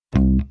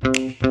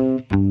Welcome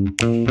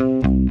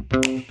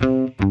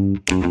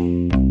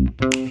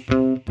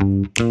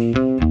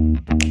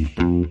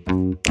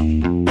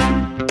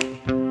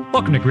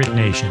to Grit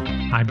Nation.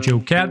 I'm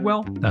Joe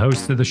Cadwell, the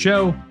host of the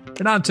show,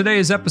 and on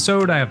today's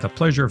episode, I have the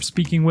pleasure of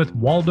speaking with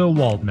Waldo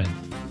Waldman,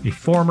 a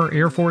former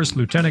Air Force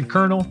Lieutenant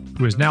Colonel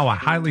who is now a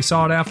highly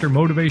sought-after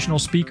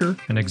motivational speaker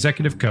and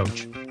executive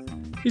coach.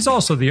 He's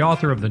also the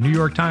author of the New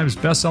York Times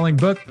best-selling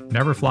book,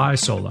 Never Fly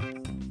Solo.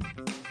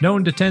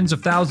 Known to tens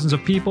of thousands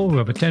of people who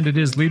have attended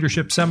his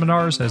leadership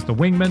seminars as the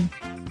wingman,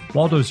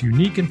 Waldo's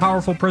unique and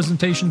powerful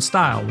presentation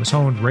style was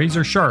honed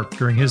razor sharp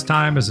during his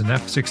time as an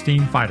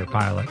F-16 fighter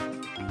pilot.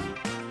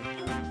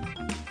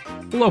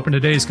 We'll open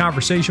today's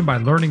conversation by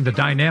learning the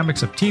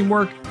dynamics of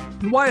teamwork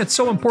and why it's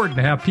so important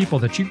to have people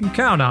that you can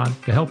count on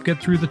to help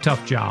get through the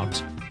tough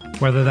jobs,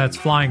 whether that's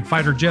flying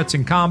fighter jets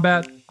in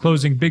combat,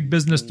 closing big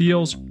business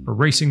deals, or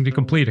racing to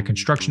complete a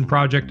construction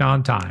project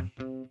on time.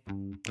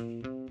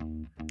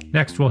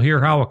 Next, we'll hear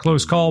how a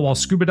close call while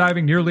scuba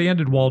diving nearly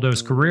ended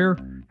Waldo's career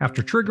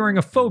after triggering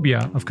a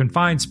phobia of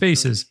confined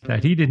spaces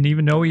that he didn't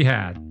even know he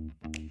had.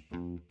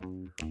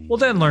 We'll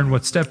then learn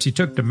what steps he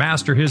took to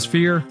master his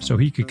fear so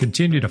he could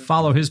continue to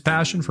follow his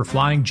passion for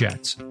flying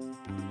jets.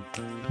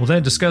 We'll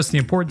then discuss the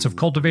importance of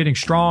cultivating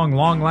strong,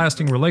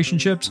 long-lasting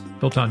relationships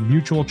built on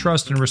mutual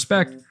trust and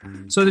respect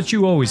so that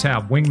you always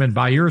have wingmen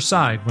by your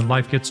side when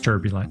life gets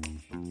turbulent.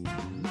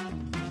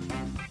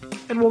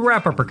 And we'll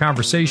wrap up our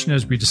conversation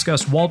as we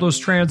discuss Waldo's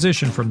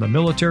transition from the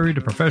military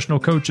to professional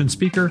coach and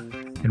speaker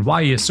and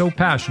why he is so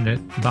passionate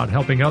about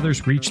helping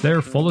others reach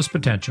their fullest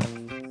potential.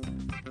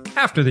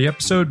 After the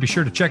episode, be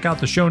sure to check out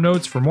the show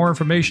notes for more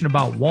information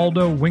about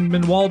Waldo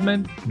Wingman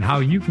Waldman and how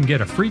you can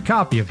get a free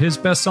copy of his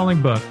best-selling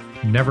book,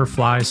 Never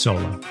Fly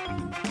Solo.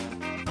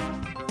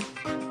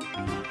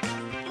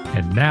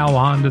 And now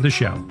on to the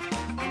show.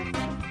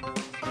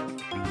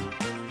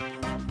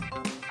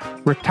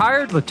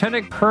 Retired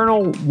Lieutenant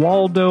Colonel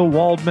Waldo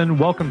Waldman,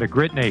 welcome to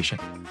Grit Nation.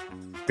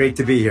 Great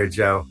to be here,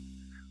 Joe.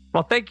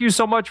 Well, thank you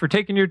so much for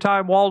taking your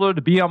time, Waldo,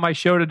 to be on my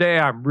show today.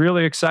 I'm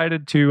really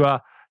excited to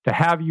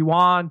have you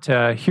on,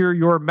 to hear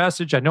your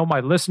message. I know my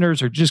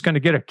listeners are just going to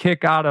get a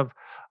kick out of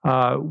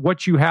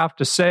what you have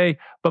to say.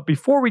 But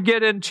before we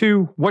get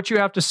into what you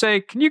have to say,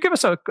 can you give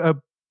us a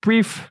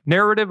brief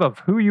narrative of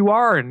who you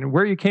are and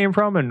where you came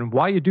from and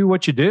why you do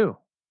what you do?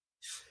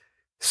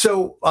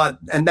 So,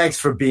 and thanks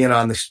for being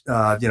on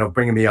the,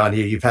 bringing me on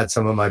here. You've had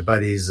some of my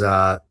buddies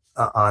on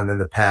in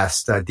the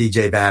past.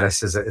 DJ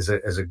Vanis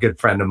is a good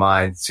friend of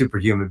mine,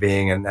 superhuman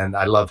being, and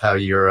I love how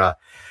you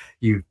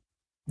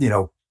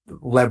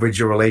leverage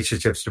your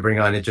relationships to bring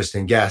on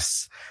interesting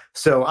guests.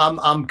 So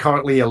I'm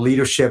currently a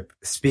leadership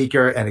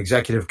speaker and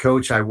executive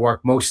coach. I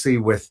work mostly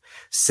with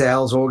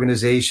sales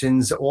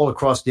organizations all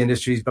across the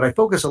industries, but I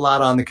focus a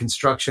lot on the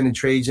construction and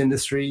trades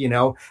industry,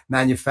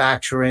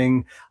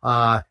 manufacturing,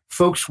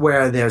 folks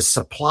where there's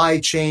supply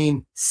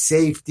chain,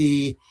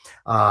 safety,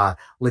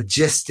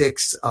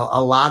 logistics,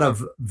 a lot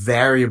of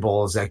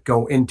variables that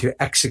go into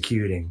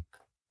executing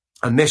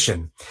a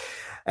mission.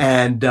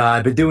 And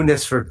I've been doing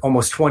this for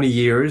almost 20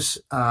 years.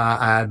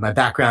 My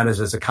background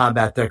is as a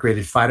combat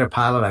decorated fighter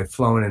pilot. I've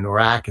flown in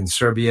Iraq and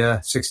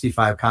Serbia,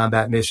 65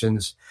 combat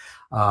missions.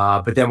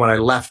 But then when I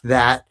left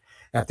that,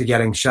 after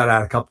getting shot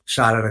at a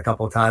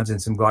couple of times in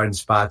some garden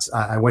spots,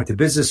 I went to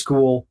business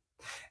school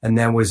and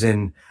then was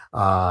in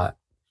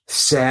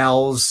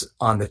sales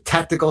on the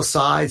technical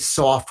side,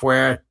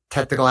 software,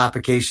 technical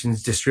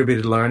applications,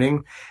 distributed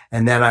learning.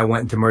 And then I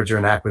went into merger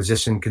and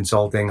acquisition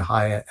consulting,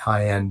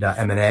 high-end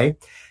M&A.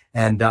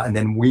 And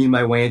then wean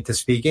my way into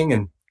speaking.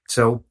 And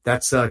so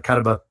that's kind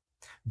of a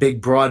big,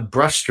 broad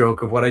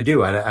brushstroke of what I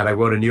do. And I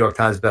wrote a New York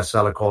Times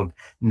bestseller called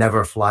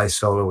Never Fly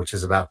Solo, which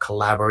is about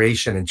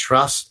collaboration and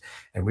trust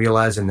and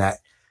realizing that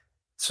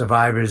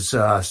survivors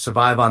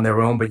survive on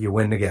their own, but you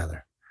win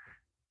together.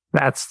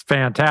 That's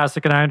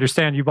fantastic. And I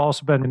understand you've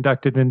also been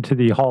inducted into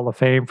the Hall of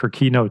Fame for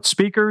keynote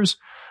speakers.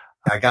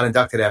 I got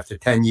inducted after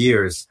 10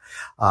 years,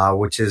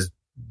 which is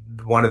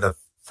one of the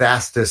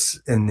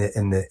fastest in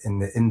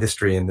the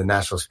industry, in the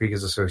National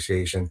Speakers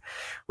Association,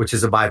 which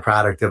is a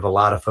byproduct of a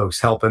lot of folks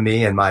helping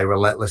me and my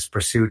relentless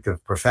pursuit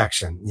of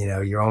perfection.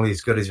 You're only as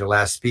good as your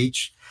last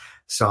speech.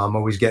 So I'm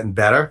always getting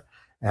better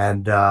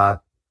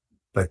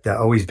but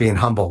always being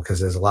humble because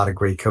there's a lot of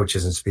great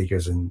coaches and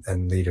speakers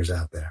and leaders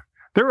out there.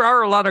 There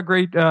are a lot of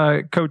great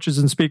coaches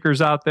and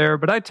speakers out there,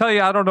 but I tell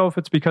you, I don't know if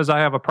it's because I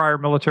have a prior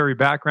military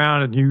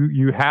background and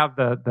you have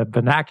the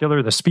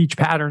vernacular, the speech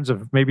patterns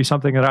of maybe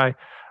something that I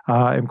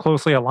am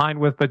closely aligned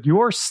with, but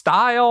your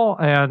style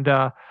and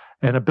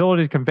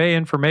ability to convey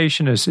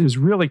information is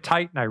really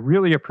tight, and I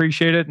really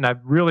appreciate it. And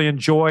I've really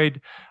enjoyed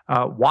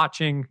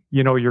watching,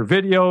 your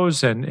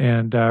videos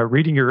and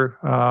reading your,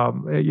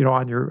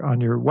 on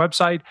your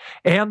website,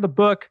 and the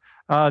book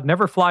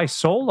Never Fly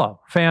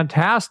Solo.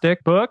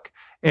 Fantastic book.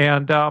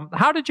 And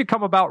how did you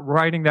come about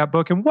writing that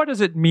book, and what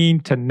does it mean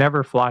to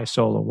never fly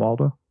solo,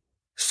 Waldo?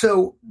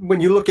 So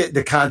when you look at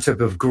the concept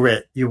of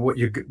grit, what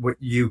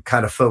you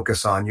kind of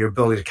focus on, your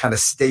ability to kind of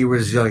stay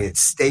resilient,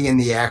 stay in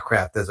the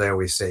aircraft, as I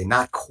always say,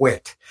 not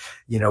quit,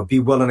 be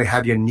willing to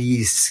have your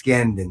knees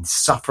skinned and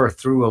suffer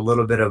through a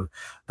little bit of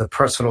the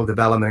personal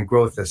development and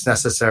growth that's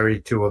necessary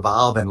to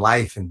evolve in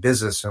life and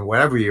business and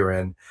wherever you're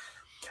in.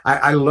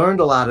 I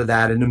learned a lot of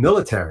that in the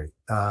military.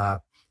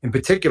 In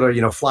particular,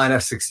 flying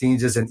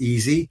F-16s isn't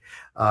easy.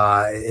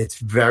 It's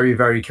very,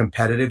 very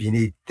competitive. You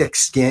need thick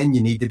skin.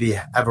 You need to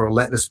have a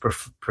relentless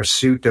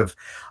pursuit of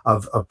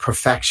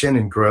perfection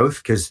and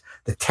growth because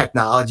the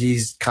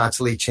technologies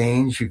constantly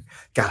change. You've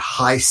got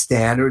high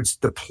standards,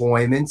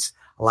 deployments,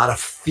 a lot of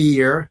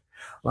fear.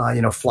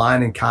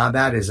 Flying in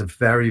combat is a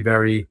very,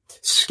 very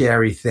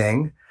scary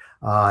thing.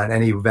 And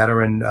any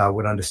veteran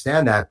would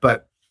understand that.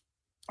 But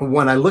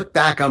when I look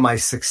back on my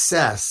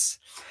success,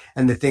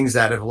 and the things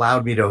that have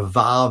allowed me to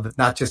evolve,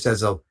 not just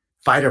as a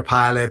fighter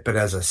pilot, but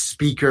as a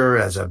speaker,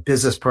 as a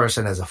business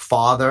person, as a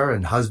father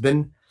and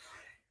husband,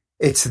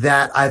 it's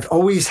that I've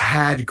always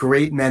had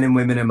great men and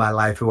women in my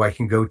life who I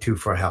can go to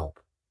for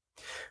help,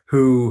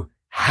 who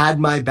had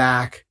my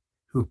back,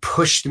 who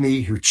pushed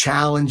me, who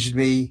challenged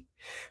me,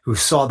 who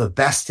saw the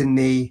best in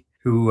me,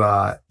 who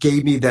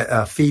gave me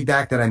the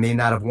feedback that I may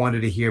not have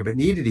wanted to hear, but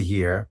needed to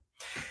hear.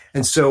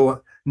 And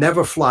so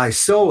Never Fly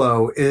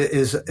Solo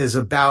is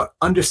about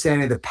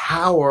understanding the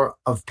power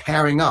of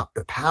pairing up,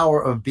 the power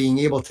of being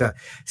able to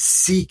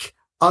seek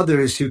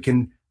others who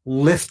can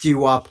lift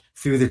you up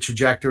through the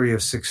trajectory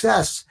of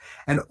success.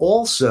 And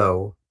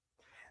also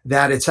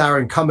that it's our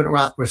incumbent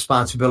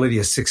responsibility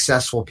as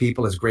successful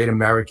people, as great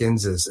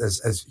Americans,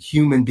 as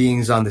human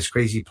beings on this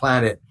crazy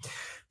planet,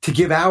 to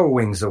give our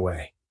wings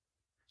away,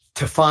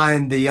 to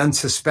find the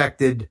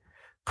unsuspected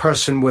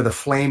person with a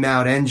flame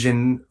out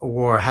engine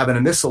or having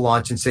a missile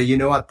launch and say, you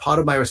know what, part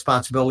of my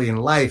responsibility in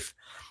life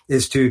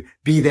is to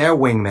be their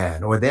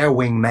wingman or their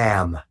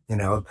wingmam,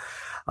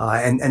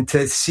 and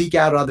to seek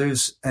out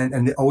others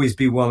and always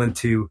be willing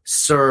to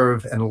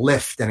serve and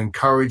lift and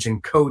encourage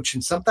and coach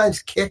and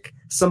sometimes kick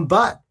some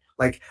butt.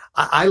 Like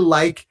I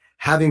like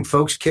having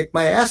folks kick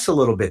my ass a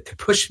little bit to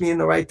push me in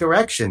the right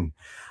direction,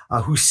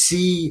 who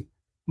see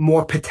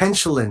more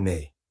potential in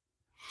me.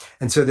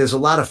 And so there's a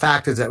lot of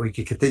factors that we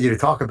could continue to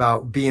talk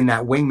about being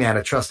that wingman,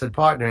 a trusted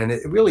partner. And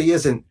it really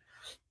isn't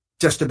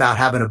just about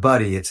having a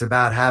buddy. It's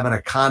about having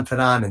a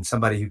confidant and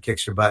somebody who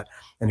kicks your butt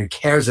and who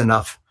cares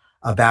enough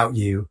about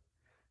you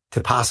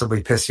to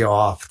possibly piss you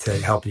off to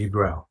help you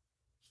grow.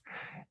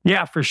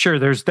 Yeah, for sure.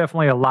 There's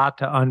definitely a lot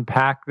to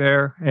unpack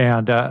there.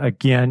 And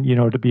again,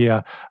 to be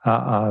a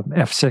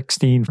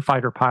F-16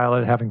 fighter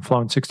pilot, having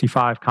flown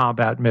 65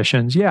 combat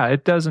missions,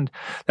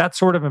 that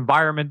sort of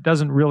environment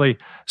doesn't really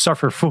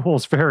suffer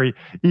fools very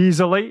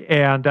easily.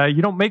 And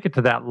you don't make it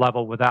to that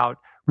level without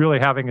really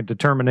having a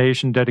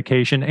determination,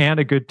 dedication, and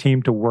a good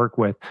team to work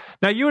with.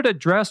 Now,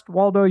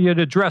 Waldo, you had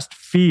addressed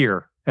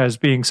fear as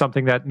being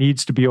something that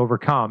needs to be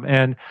overcome.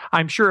 And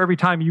I'm sure every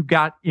time you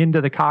got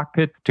into the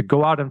cockpit to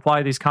go out and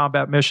fly these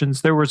combat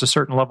missions, there was a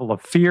certain level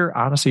of fear.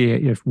 Honestly,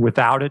 if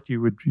without it, you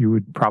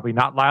would probably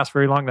not last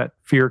very long. That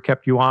fear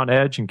kept you on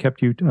edge and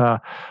kept you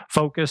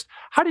focused.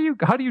 How do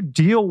you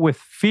deal with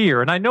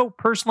fear? And I know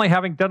personally,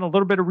 having done a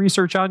little bit of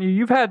research on you,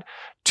 you've had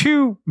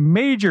two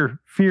major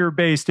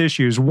fear-based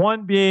issues,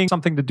 one being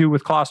something to do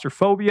with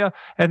claustrophobia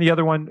and the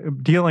other one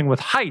dealing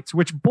with heights,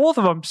 which both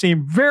of them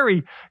seem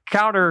very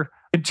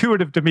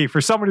counterintuitive to me for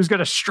someone who's going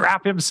to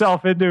strap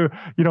himself into,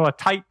 a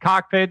tight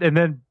cockpit and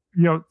then,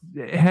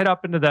 head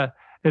up into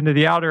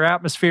the outer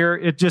atmosphere.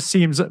 It just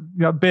seems a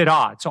bit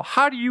odd. So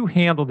how do you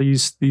handle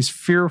these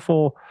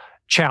fearful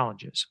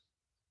challenges?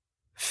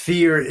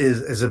 Fear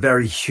is a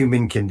very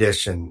human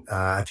condition.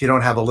 If you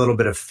don't have a little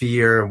bit of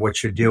fear in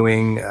what you're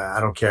doing,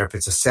 I don't care if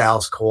it's a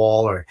sales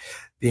call or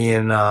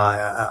being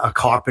a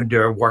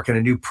carpenter, working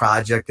a new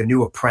project, a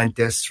new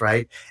apprentice,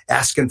 right?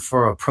 Asking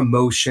for a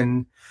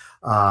promotion,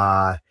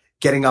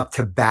 getting up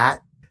to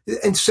bat.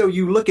 And so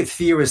you look at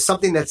fear as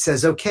something that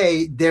says,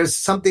 okay, there's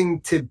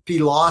something to be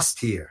lost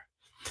here.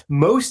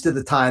 Most of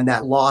the time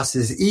that loss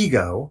is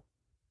ego,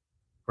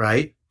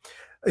 right?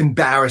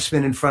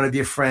 Embarrassment in front of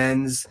your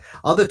friends.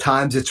 Other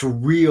times it's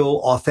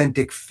real,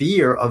 authentic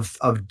fear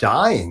of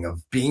dying,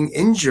 of being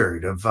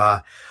injured, of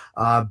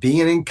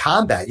being in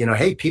combat.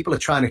 Hey, people are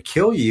trying to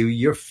kill you.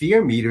 Your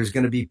fear meter is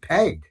going to be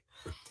pegged.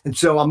 And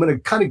so I'm going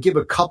to kind of give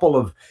a couple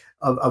of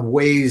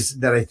ways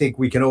that I think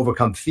we can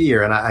overcome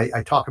fear. And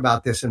I talk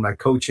about this in my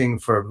coaching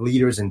for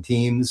leaders and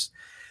teams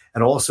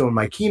and also in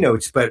my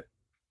keynotes. But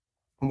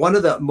one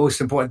of the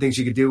most important things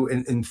you could do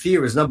in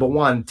fear is, number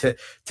one, to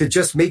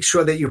just make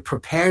sure that you're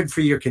prepared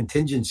for your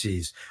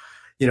contingencies.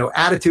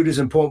 Attitude is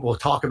important. We'll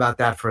talk about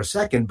that for a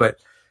second. But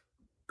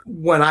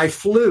when I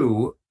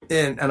flew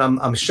in, and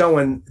I'm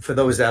showing for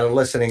those that are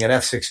listening, an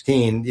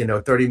F-16,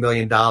 $30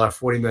 million,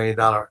 $40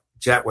 million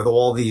jet with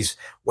all these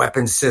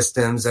weapon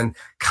systems and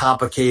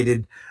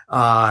complicated,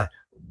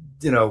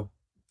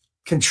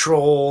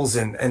 controls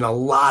and a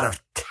lot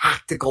of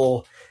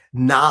tactical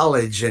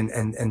knowledge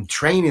and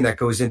training that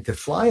goes into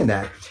flying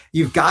that.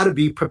 You've got to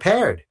be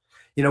prepared.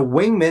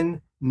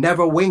 Wingmen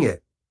never wing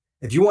it.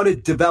 If you want to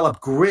develop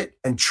grit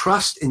and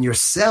trust in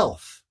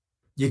yourself,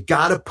 you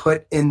got to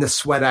put in the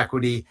sweat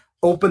equity,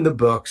 open the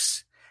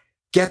books,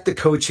 get the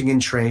coaching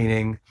and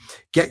training,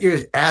 get your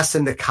ass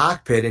in the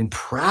cockpit and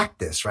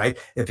practice, right?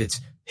 If it's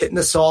hitting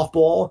a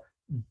softball,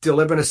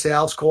 delivering a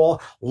sales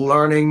call,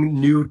 learning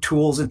new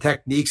tools and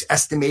techniques,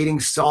 estimating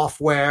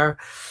software,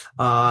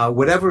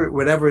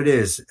 whatever it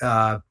is,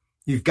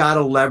 you've got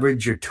to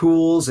leverage your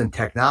tools and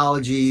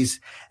technologies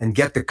and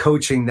get the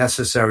coaching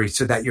necessary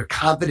so that you're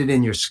confident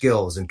in your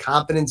skills. And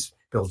confidence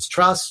builds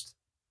trust,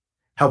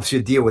 helps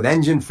you deal with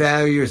engine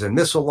failures and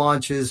missile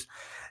launches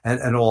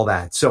and all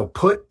that. So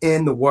put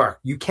in the work.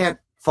 You can't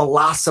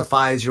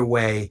philosophize your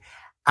way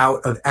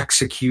out of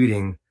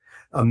executing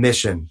a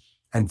mission.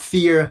 And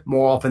fear,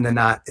 more often than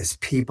not, is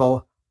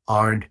people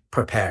aren't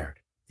prepared.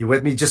 You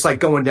with me? Just like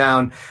going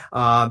down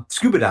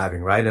scuba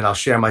diving, right? And I'll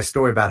share my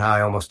story about how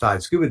I almost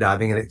died scuba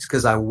diving, and it's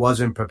because I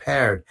wasn't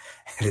prepared.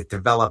 And it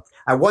developed.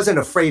 I wasn't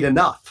afraid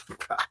enough.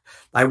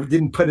 I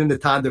didn't put in the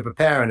time to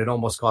prepare, and it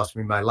almost cost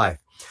me my life.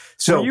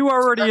 So, were you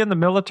already in the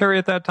military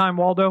at that time,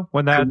 Waldo?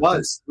 When that I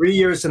was 3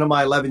 years into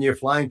my 11-year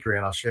flying career,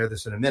 and I'll share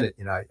this in a minute.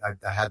 You know,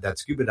 I had that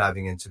scuba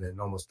diving incident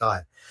and almost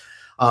died.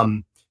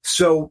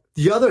 So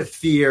the other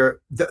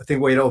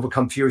way to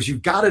overcome fear is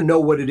you've got to know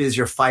what it is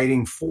you're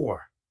fighting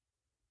for.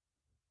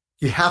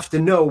 You have to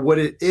know what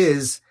it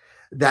is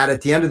that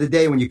at the end of the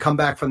day, when you come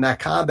back from that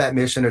combat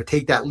mission or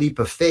take that leap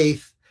of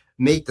faith,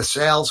 make the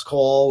sales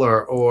call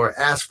or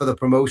ask for the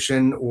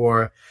promotion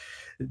or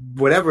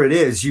whatever it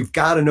is, you've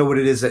got to know what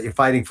it is that you're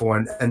fighting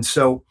for. And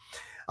so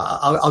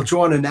I'll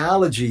draw an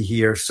analogy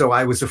here. So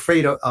I was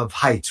afraid of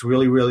heights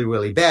really, really,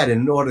 really bad.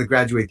 And in order to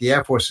graduate the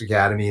Air Force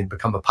Academy and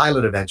become a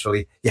pilot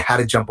eventually, you had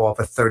to jump off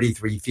a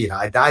 33 feet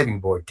high diving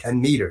board,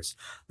 10 meters.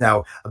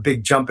 Now, a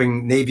big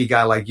jumping Navy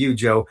guy like you,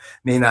 Joe,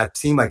 may not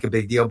seem like a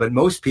big deal, but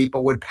most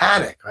people would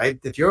panic, right?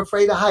 If you're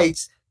afraid of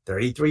heights,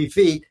 33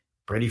 feet,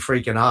 pretty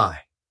freaking high.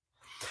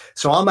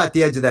 So I'm at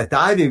the edge of that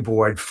diving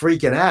board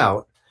freaking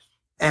out.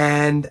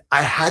 And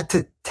I had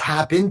to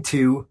tap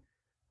into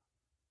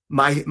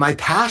my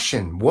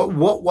passion.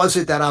 What was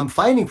it that I'm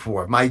fighting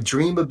for? My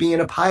dream of being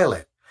a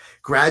pilot,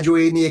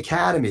 graduating the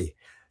academy,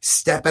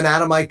 stepping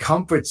out of my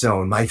comfort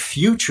zone. My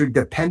future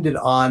depended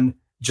on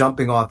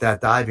jumping off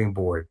that diving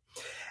board.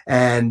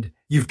 And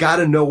you've got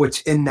to know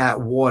what's in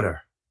that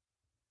water.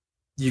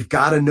 You've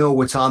got to know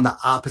what's on the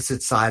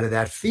opposite side of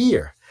that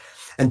fear,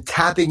 and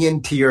tapping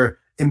into your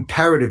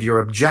imperative, your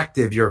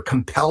objective, your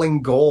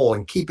compelling goal,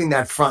 and keeping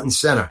that front and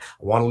center.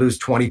 I want to lose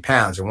 20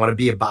 pounds. I want to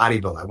be a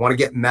bodybuilder. I want to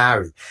get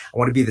married. I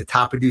want to be the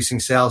top producing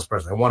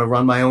salesperson. I want to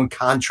run my own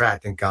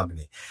contracting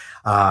company.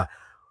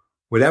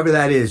 Whatever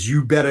that is,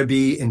 you better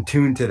be in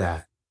tune to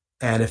that.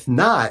 And if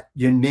not,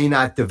 you may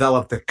not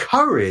develop the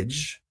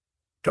courage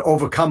to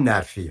overcome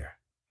that fear.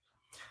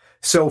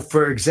 So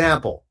for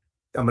example,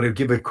 I'm going to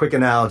give a quick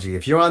analogy.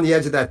 If you're on the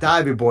edge of that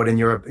diving board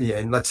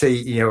and let's say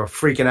you're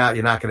freaking out,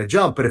 you're not going to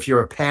jump. But if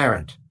you're a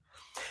parent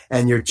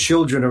and your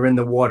children are in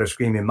the water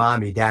screaming,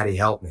 "Mommy, Daddy,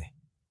 help me."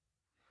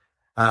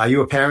 Are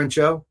you a parent,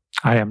 Joe?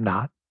 I am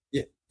not.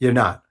 You're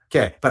not.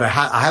 Okay. But I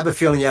have a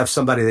feeling you have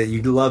somebody that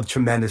you love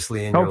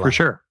tremendously in your life. Oh, for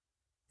sure.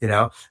 You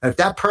know, if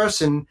that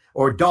person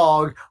or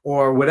dog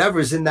or whatever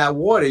is in that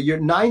water, you're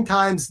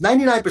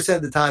 99%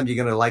 of the time, you're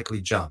going to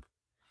likely jump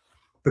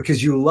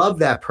because you love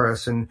that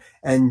person,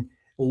 and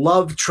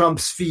love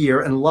trumps fear,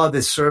 and love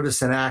is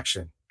service and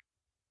action.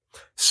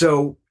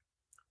 So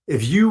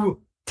if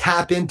you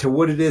tap into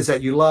what it is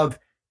that you love,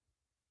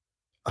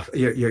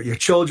 your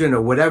children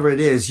or whatever it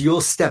is, you'll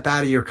step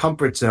out of your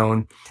comfort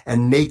zone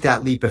and make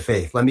that leap of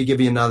faith. Let me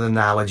give you another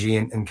analogy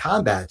in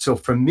combat. So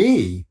for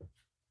me,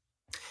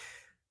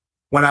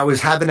 when I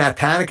was having that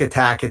panic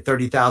attack at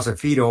 30,000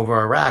 feet over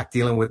Iraq,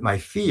 dealing with my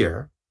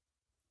fear,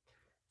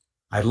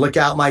 I'd look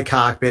out my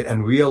cockpit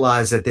and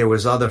realize that there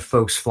was other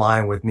folks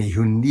flying with me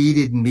who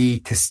needed me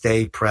to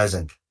stay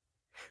present,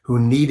 who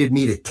needed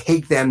me to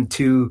take them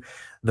to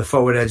the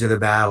forward edge of the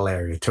battle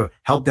area, to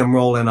help them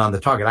roll in on the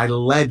target. I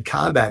led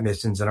combat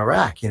missions in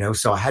Iraq,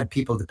 so I had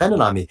people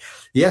dependent on me.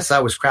 Yes, I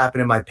was crapping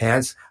in my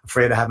pants,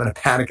 afraid of having a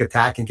panic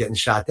attack and getting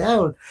shot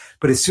down.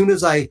 But as soon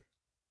as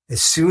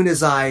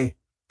I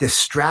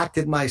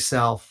distracted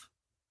myself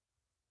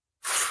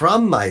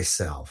from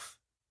myself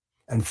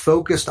and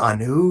focused on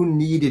who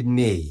needed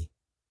me,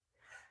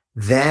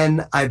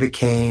 then I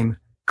became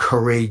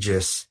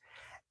courageous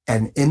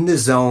and in the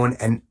zone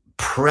and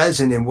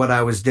present in what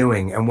I was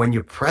doing. And when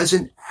you're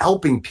present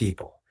helping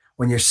people,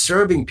 when you're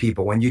serving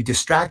people, when you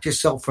distract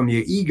yourself from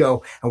your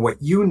ego and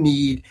what you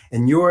need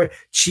and your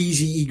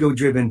cheesy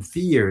ego-driven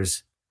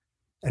fears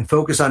and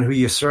focus on who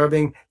you're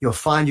serving, you'll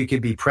find you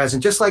can be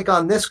present, just like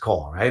on this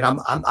call, right?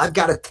 I've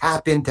got to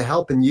tap into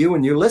helping you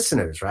and your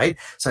listeners, right?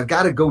 So I've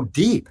got to go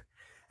deep.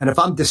 And if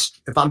I'm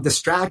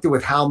distracted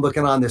with how I'm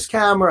looking on this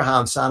camera, how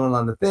I'm sounding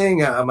on the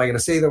thing, am I going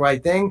to say the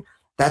right thing?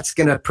 That's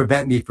going to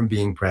prevent me from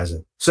being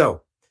present.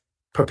 So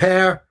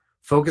prepare,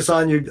 focus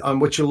on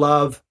what you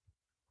love,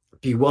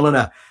 be willing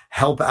to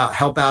help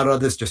out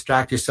others,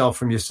 distract yourself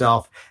from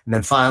yourself, and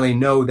then finally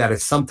know that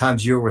it's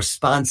sometimes your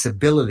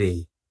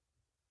responsibility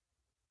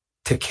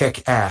to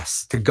kick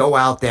ass, to go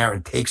out there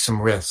and take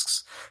some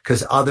risks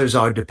because others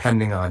are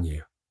depending on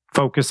you.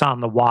 Focus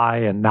on the why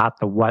and not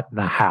the what and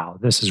the how.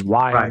 This is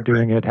why I'm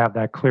doing it. Have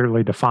that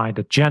clearly defined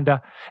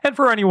agenda. And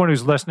for anyone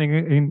who's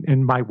listening,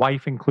 and my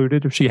wife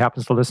included, if she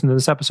happens to listen to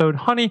this episode,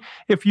 honey,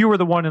 if you were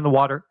the one in the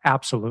water,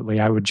 absolutely,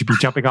 I would be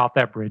jumping off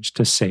that bridge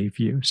to save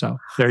you. So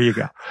there you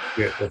go.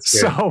 Good, that's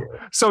good.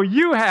 So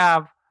you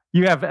have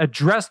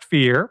addressed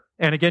fear.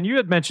 And again, you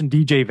had mentioned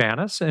DJ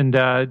Vanis, and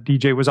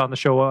DJ was on the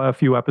show a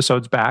few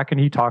episodes back, and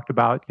he talked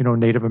about,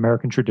 Native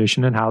American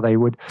tradition and how they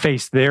would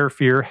face their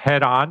fear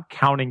head on,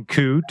 counting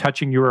coup,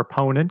 touching your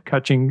opponent,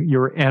 touching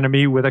your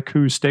enemy with a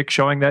coup stick,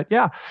 showing that,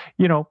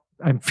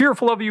 I'm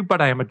fearful of you,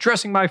 but I am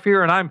addressing my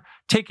fear and I'm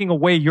taking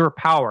away your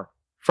power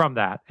from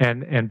that.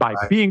 And by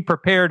being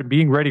prepared and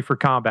being ready for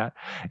combat.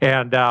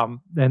 And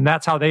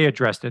that's how they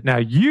addressed it. Now,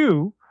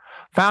 you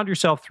found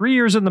yourself 3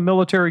 years in the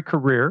military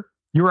career.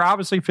 You were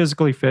obviously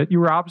physically fit. You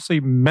were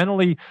obviously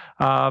mentally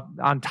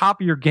on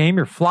top of your game.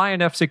 You're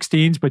flying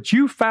F-16s, but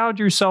you found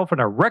yourself in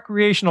a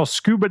recreational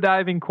scuba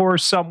diving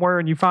course somewhere,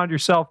 and you found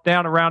yourself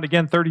down around,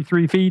 again,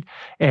 33 feet,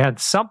 and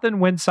something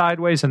went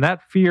sideways, and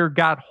that fear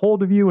got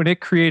hold of you, and it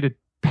created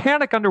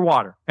panic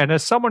underwater. And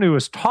as someone who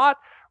has taught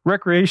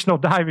recreational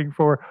diving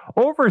for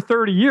over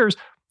 30 years,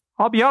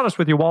 I'll be honest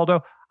with you,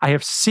 Waldo, I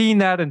have seen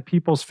that in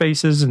people's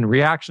faces and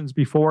reactions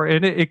before,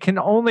 and it can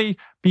only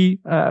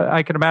be,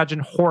 I can imagine,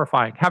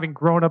 horrifying. Having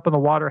grown up in the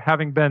water,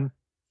 having been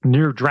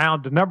near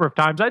drowned a number of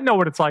times, I know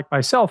what it's like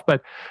myself,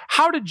 but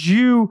how did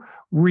you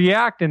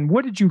react, and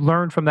what did you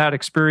learn from that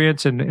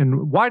experience,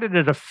 and why did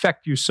it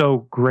affect you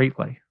so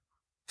greatly?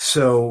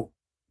 So,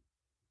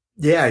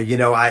 yeah,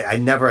 I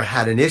never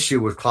had an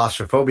issue with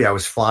claustrophobia. I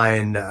was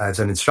flying as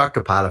an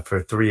instructor pilot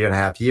for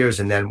 3.5 years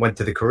and then went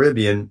to the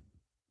Caribbean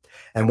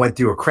and went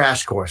through a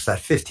crash course, that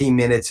 15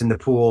 minutes in the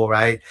pool,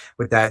 right?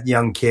 With that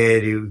young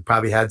kid who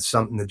probably had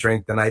something to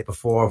drink the night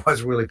before,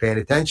 wasn't really paying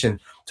attention.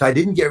 So I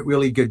didn't get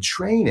really good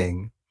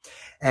training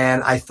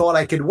and I thought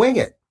I could wing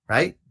it,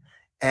 right?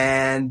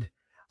 And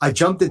I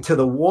jumped into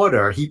the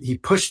water. He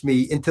pushed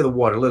me into the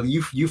water. Literally,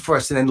 you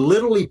first, and then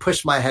literally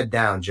pushed my head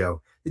down,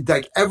 Joe.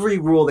 Like every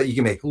rule that you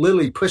can make,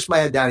 literally pushed my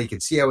head down. You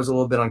could see I was a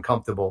little bit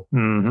uncomfortable.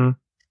 Mm-hmm.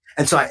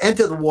 And so I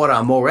enter the water.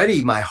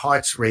 My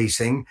heart's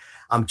racing.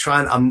 I'm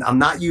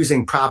not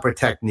using proper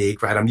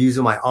technique, right? I'm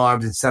using my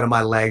arms instead of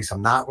my legs.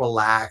 I'm not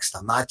relaxed.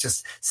 I'm not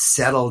just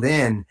settled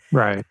in.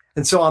 Right.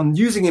 And so I'm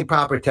using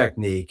improper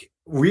technique,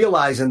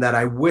 realizing that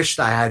I wished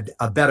I had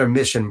a better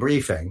mission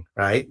briefing,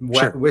 right?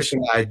 Sure.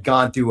 Wishing I had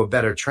gone through a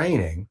better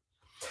training.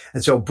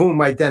 And so boom,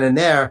 right then and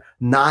there,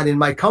 not in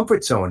my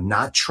comfort zone,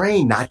 not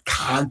trained, not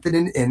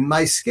confident in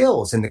my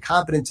skills. And the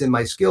confidence in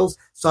my skills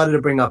started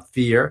to bring up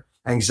fear,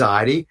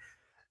 anxiety.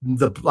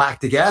 The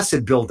lactic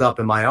acid built up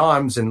in my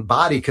arms and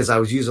body because I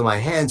was using my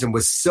hands and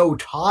was so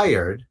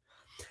tired.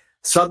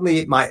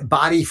 Suddenly my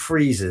body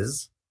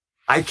freezes.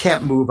 I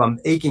can't move. I'm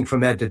aching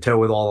from head to toe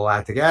with all the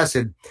lactic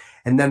acid.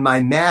 And then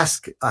my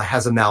mask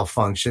has a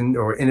malfunction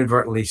or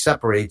inadvertently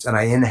separates and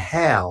I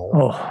inhale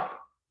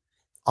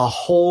a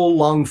whole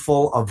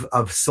lungful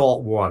of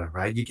salt water,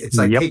 right? It's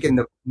like taking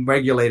the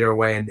regulator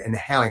away and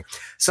inhaling.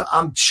 So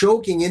I'm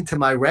choking into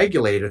my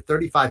regulator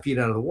 35 feet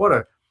under the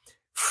water,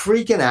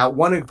 freaking out,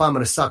 wondering if I'm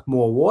going to suck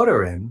more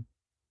water in.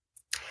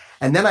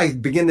 And then I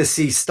begin to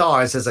see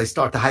stars as I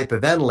start to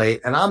hyperventilate,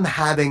 and I'm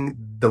having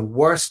the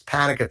worst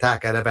panic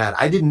attack I'd ever had.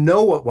 I didn't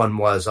know what one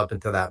was up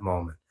until that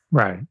moment.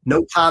 Right.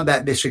 No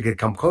combat mission could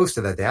come close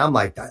to that day. I'm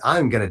like,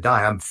 I'm going to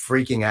die. I'm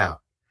freaking out.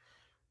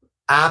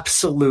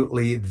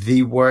 Absolutely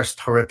the worst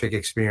horrific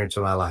experience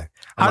of my life.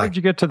 How did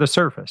you get to the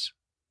surface?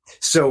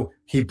 So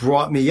he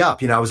brought me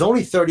up. I was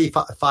only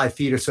 35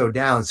 feet or so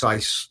down, so I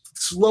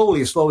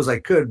slowly, as slow as I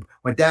could,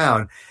 went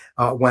down,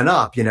 went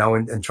up,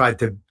 and tried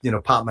to,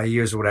 pop my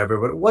ears or whatever,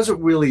 but it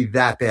wasn't really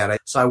that bad.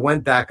 So I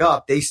went back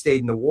up. They stayed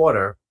in the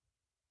water.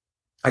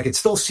 I could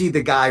still see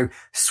the guy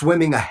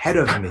swimming ahead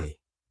of me.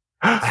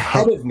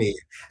 And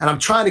I'm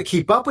trying to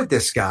keep up with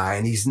this guy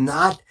and he's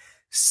not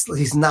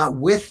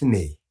with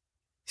me.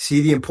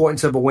 See the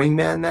importance of a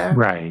wingman there?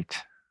 Right.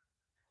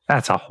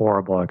 That's a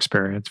horrible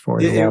experience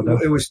for you.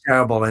 It was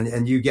terrible.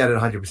 And you get it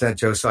 100%,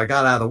 Joe. So I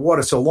got out of the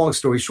water. So long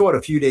story short,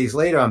 a few days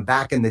later, I'm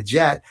back in the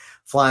jet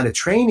flying a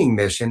training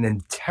mission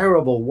in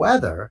terrible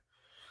weather,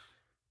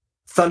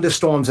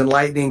 thunderstorms and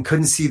lightning,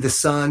 couldn't see the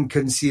sun,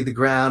 couldn't see the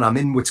ground. I'm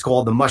in what's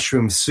called the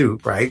mushroom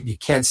soup, right? You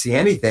can't see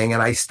anything.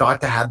 And I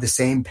start to have the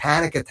same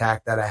panic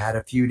attack that I had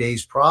a few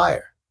days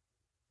prior.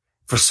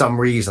 For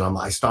some reason,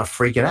 I start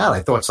freaking out.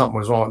 I thought something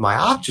was wrong with my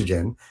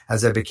oxygen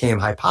as I became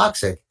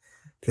hypoxic.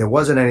 There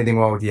wasn't anything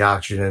wrong with the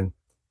oxygen.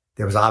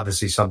 There was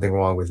obviously something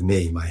wrong with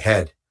me, my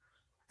head.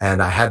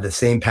 And I had the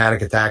same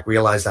panic attack,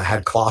 realized I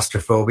had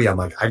claustrophobia. I'm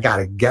like, I got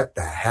to get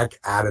the heck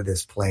out of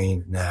this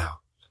plane now.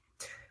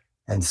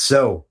 And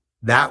so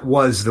that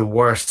was the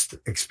worst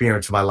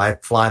experience of my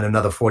life, flying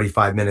another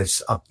 45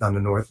 minutes up on the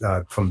north,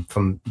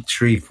 from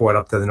Shreveport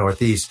up to the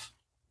Northeast.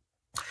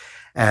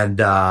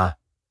 And,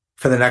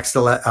 for the next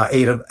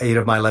 8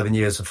 of my 11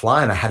 years of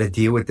flying, I had to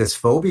deal with this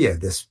phobia,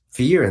 this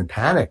fear and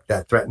panic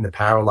that threatened to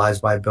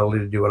paralyze my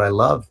ability to do what I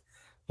loved,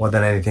 more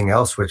than anything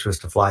else, which was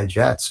to fly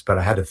jets. But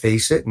I had to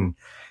face it and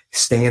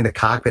stay in the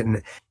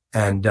cockpit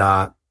and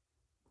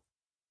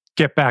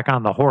get back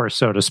on the horse,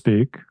 so to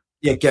speak.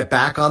 Yeah, get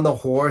back on the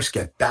horse,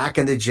 get back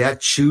in the jet,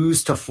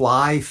 choose to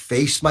fly,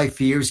 face my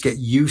fears, get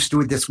used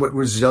to it. That's what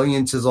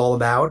resilience is all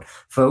about,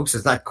 folks.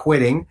 It's not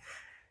quitting.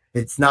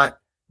 It's not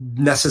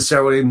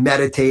necessarily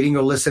meditating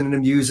or listening to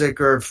music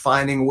or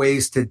finding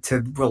ways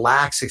to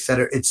relax,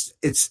 etc.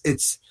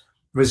 It's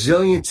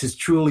resilience is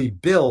truly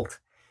built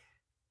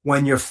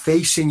when you're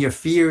facing your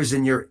fears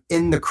and you're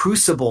in the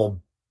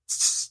crucible,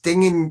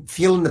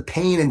 feeling the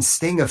pain and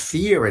sting of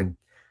fear and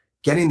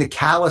getting the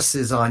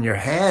calluses on your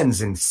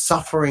hands and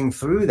suffering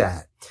through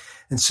that.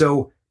 And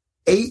so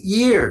 8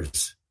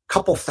 years,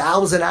 couple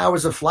thousand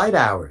hours of flight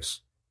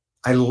hours,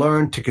 I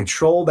learned to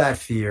control that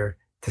fear,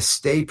 to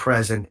stay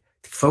present,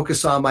 to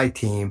focus on my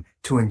team,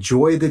 to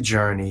enjoy the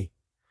journey.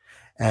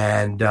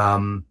 And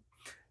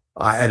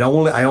I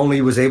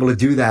only was able to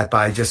do that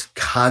by just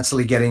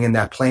constantly getting in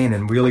that plane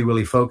and really,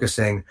 really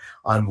focusing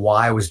on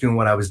why I was doing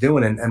what I was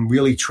doing and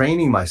really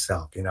training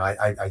myself. You know,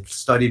 I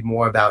studied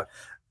more about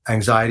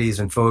anxieties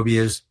and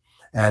phobias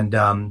and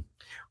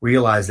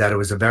realized that it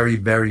was a very,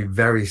 very,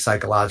 very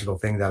psychological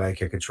thing that I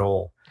could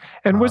control.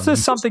 And was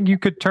this something you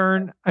could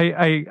turn?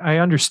 I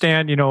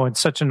understand, you know, in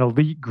such an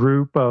elite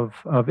group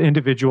of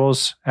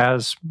individuals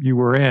as you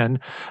were in,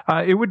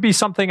 it would be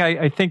something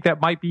I think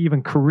that might be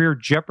even career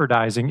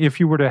jeopardizing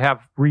if you were to have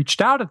reached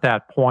out at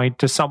that point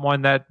to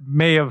someone that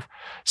may have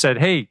said,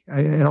 "Hey,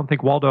 I don't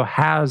think Waldo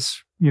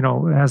has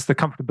the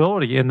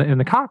comfortability in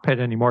the cockpit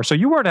anymore." So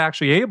you weren't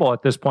actually able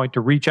at this point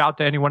to reach out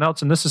to anyone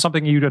else, and this is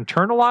something you'd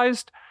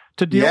internalized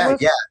to deal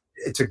with? Yeah.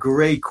 It's a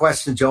great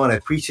question, Joe, and I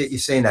appreciate you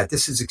saying that.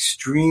 This is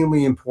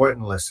extremely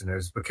important,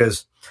 listeners,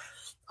 because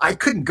I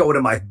couldn't go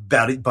to my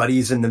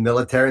buddies in the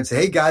military and say,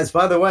 "Hey, guys,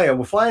 by the way,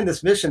 we're flying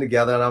this mission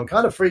together, and I'm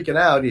kind of freaking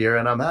out here,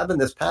 and I'm having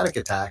this panic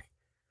attack."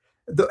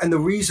 And the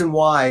reason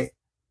why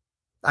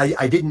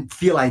I didn't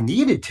feel I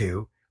needed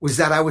to was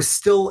that I was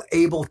still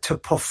able to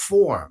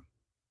perform.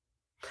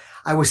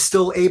 I was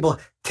still able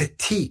to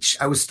teach.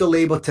 I was still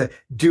able to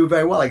do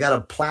very well. I got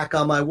a plaque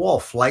on my wall,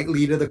 Flight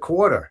Leader of the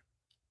Quarter.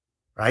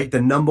 Right? The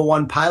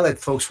 #1 pilot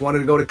folks wanted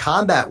to go to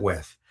combat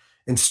with.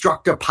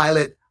 Instructor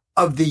Pilot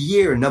of the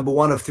Year,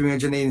 #1 of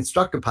 308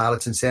 instructor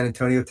pilots in San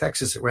Antonio,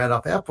 Texas at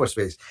Randolph Air Force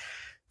Base.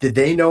 Did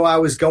they know I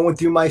was going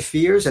through my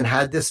fears and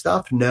had this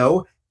stuff?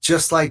 No.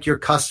 Just like your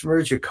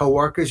customers, your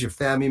coworkers, your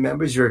family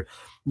members, your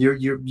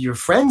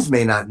friends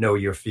may not know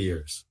your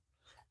fears.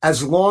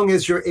 As long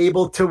as you're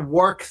able to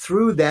work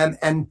through them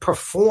and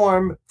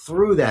perform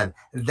through them,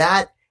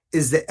 that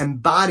is the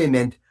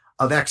embodiment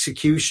of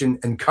execution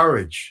and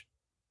courage.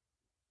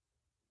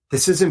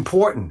 This is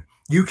important.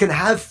 You can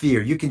have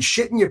fear. You can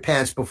shit in your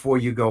pants before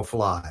you go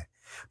fly.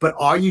 But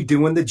are you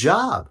doing the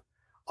job?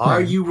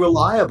 Are you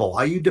reliable?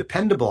 Are you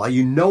dependable? Are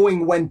you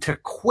knowing when to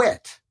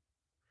quit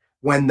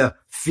when the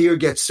fear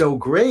gets so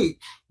great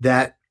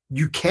that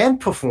you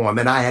can't perform?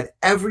 And I had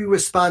every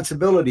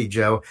responsibility,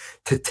 Joe,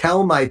 to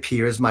tell my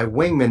peers, my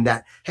wingmen,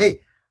 that,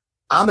 hey,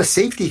 I'm a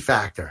safety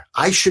factor.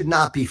 I should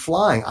not be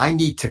flying. I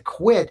need to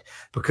quit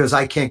because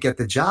I can't get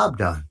the job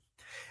done.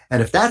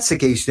 And if that's the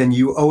case, then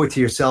you owe it to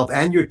yourself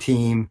and your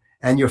team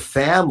and your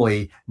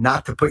family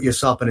not to put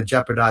yourself in a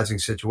jeopardizing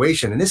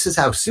situation. And this is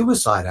how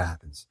suicide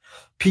happens.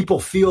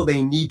 People feel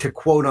they need to,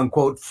 quote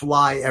unquote,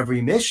 fly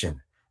every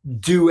mission,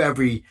 do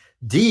every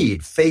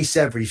deed, face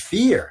every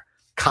fear.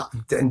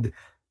 And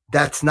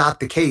that's not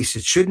the case.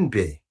 It shouldn't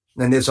be.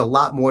 And there's a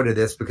lot more to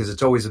this because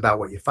it's always about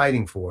what you're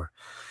fighting for.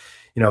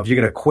 You know, if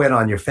you're going to quit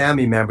on your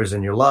family members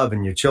and your love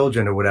and your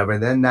children or whatever,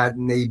 then that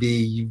may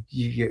be,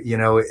 you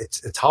know,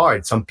 it's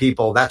hard. Some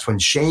people, that's when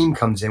shame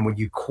comes in, when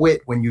you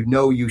quit, when you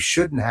know you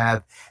shouldn't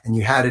have, and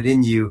you had it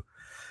in you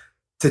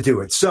to do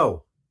it.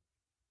 So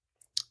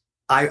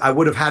I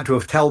would have had to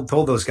have told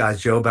those guys,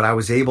 Joe, but I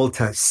was able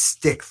to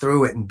stick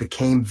through it and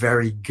became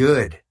very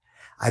good.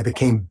 I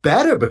became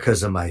better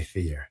because of my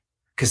fear,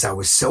 because I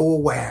was so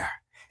aware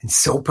and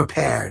so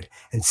prepared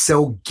and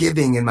so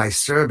giving in my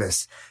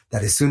service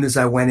that as soon as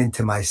I went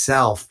into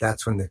myself,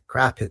 that's when the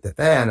crap hit the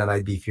fan and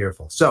I'd be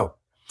fearful. So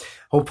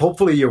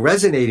hopefully you're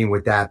resonating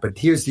with that. But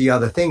here's the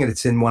other thing, and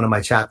it's in one of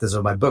my chapters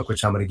of my book,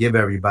 which I'm going to give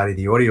everybody,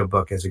 the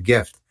audiobook, as a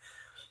gift,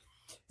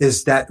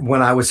 is that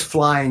when I was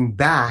flying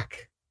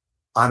back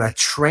on a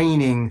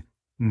training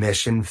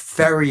mission,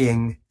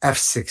 ferrying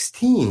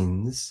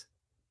F-16s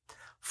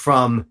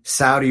from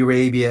Saudi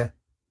Arabia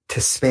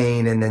to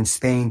Spain and then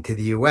Spain to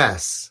the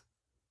U.S.,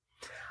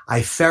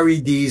 I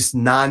ferried these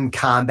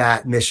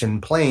non-combat mission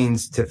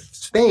planes to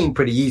Spain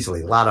pretty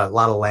easily. A lot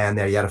of land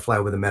there. You had to fly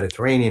over the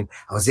Mediterranean.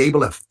 I was able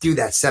to do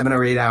that 7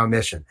 or 8 hour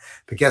mission.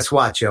 But guess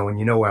what, Joe? And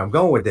you know where I'm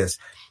going with this.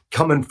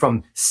 Coming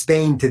from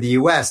Spain to the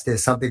U.S.,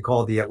 there's something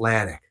called the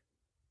Atlantic.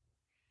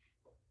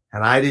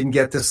 And I didn't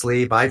get to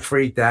sleep. I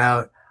freaked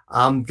out.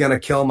 I'm going to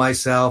kill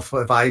myself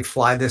if I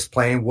fly this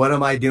plane. What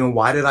am I doing?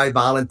 Why did I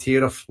volunteer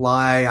to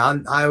fly?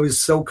 I was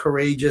so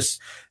courageous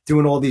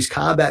doing all these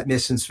combat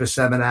missions for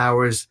 7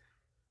 hours.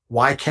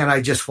 Why can't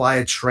I just fly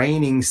a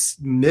training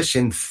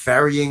mission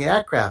ferrying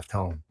aircraft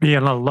home?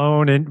 Being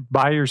alone and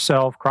by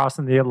yourself,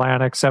 crossing the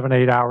Atlantic,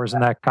 7-8 hours in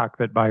that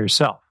cockpit by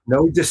yourself.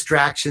 No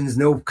distractions,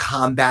 no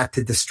combat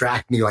to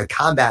distract me. Like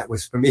combat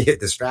was for me a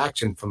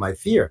distraction from my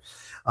fear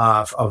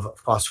of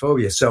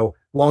claustrophobia. So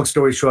long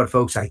story short,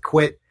 folks, I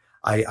quit.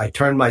 I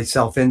turned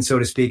myself in, so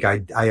to speak.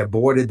 I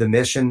aborted the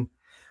mission.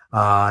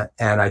 And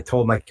I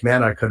told my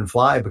commander I couldn't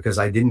fly because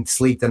I didn't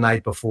sleep the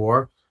night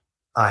before.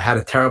 I had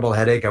a terrible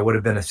headache. I would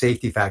have been a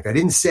safety factor. I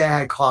didn't say I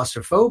had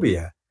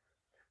claustrophobia,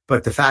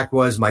 but the fact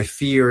was my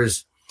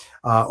fears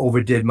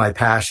overdid my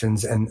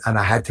passions, and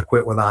I had to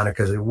quit with honor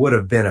because it would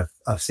have been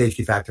a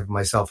safety factor for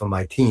myself and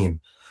my team.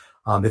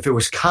 If it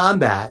was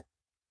combat,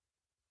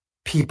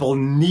 people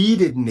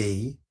needed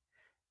me.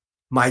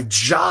 My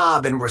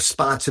job and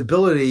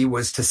responsibility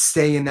was to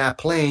stay in that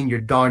plane.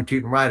 You're darn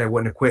tootin' right. I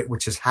wouldn't have quit,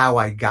 which is how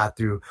I got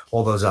through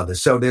all those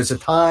others. So there's a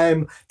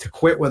time to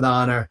quit with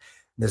honor.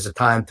 There's a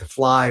time to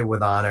fly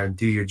with honor and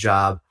do your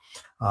job.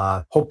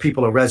 Hope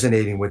people are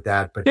resonating with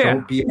that, but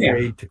don't be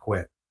afraid to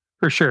quit.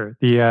 For sure.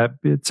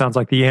 It sounds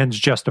like the ends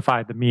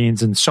justified the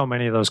means in so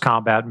many of those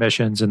combat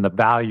missions, and the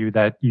value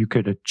that you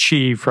could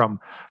achieve from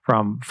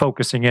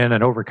focusing in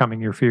and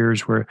overcoming your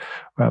fears were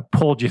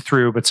pulled you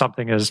through. But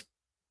something as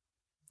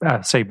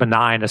say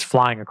benign as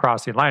flying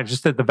across the Atlantic,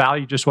 just that the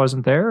value just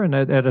wasn't there, and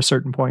at a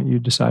certain point you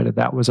decided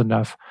that was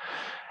enough.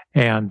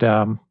 And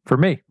for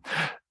me,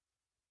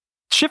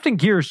 shifting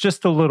gears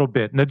just a little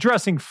bit and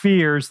addressing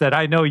fears that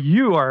I know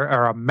you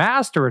are a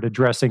master at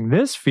addressing,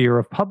 this fear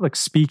of public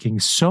speaking.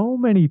 So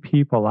many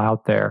people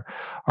out there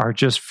are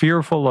just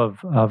fearful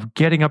of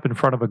getting up in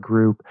front of a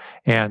group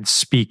and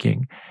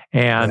speaking.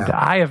 And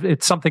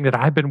it's something that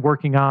I've been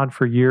working on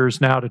for years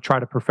now to try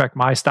to perfect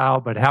my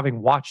style, but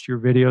having watched your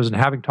videos and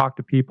having talked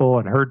to people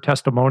and heard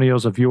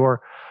testimonials of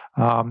your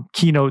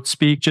keynote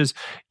speeches,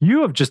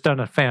 you have just done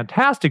a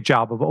fantastic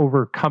job of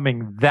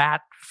overcoming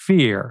that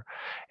fear.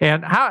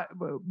 And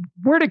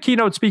where did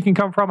keynote speaking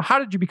come from? How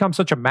did you become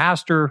such a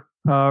master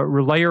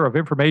relayer of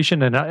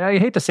information? And I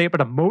hate to say it, but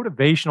a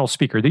motivational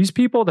speaker. These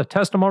people, the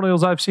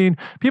testimonials I've seen,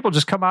 people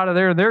just come out of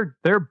there and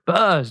they're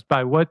buzzed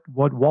by what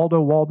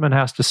Waldo Waldman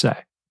has to say.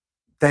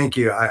 Thank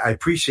you. I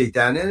appreciate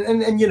that.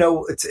 And you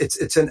know,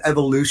 it's an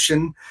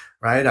evolution,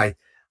 right?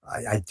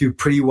 I do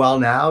pretty well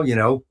now. You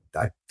know,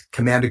 I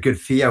command a good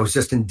fee. I was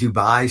just in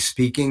Dubai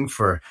speaking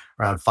for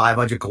around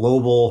 500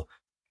 global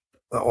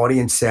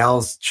audience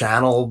sales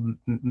channel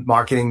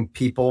marketing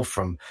people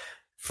from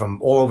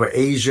all over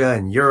Asia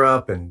and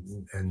Europe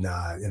and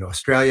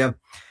Australia.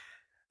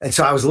 And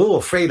so I was a little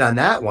afraid on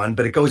that one,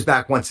 but it goes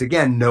back once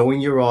again,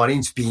 knowing your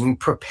audience, being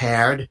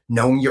prepared,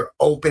 knowing your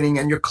opening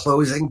and your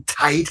closing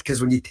tight. Because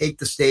when you take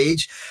the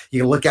stage,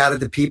 you look out at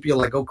the people, you're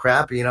like, oh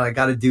crap, I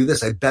got to do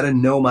this. I better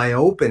know my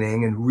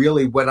opening and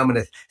really what I'm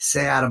going to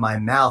say out of my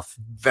mouth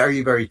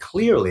very, very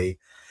clearly.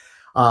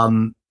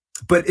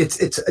 But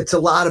it's a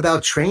lot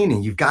about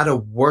training. You've got to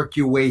work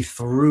your way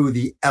through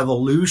the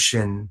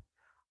evolution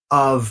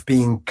of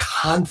being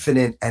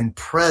confident and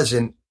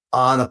present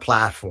on a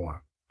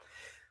platform.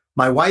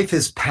 My wife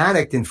is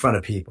panicked in front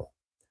of people.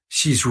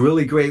 She's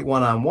really great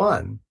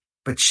one-on-one,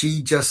 but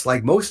she, just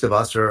like most of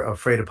us, are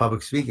afraid of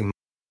public speaking.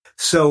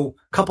 So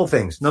a couple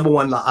things. Number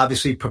one,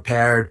 obviously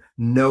prepared,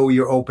 know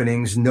your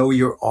openings, know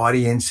your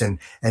audience, and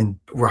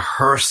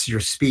rehearse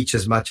your speech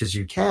as much as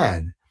you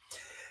can.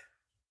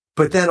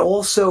 But then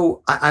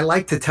also, I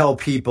like to tell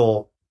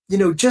people,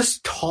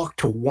 just talk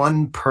to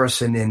one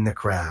person in the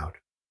crowd.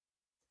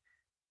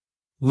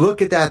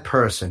 Look at that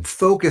person.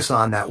 Focus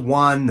on that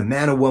one, the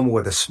man or woman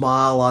with a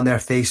smile on their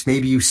face.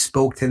 Maybe you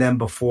spoke to them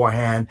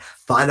beforehand.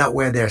 Find out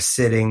where they're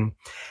sitting.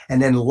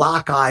 And then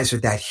lock eyes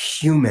with that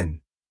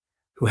human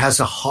who has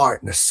a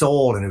heart and a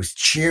soul and who's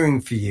cheering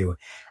for you.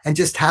 And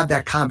just have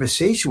that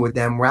conversation with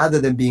them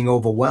rather than being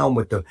overwhelmed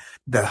with the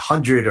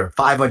 100 or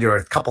 500 or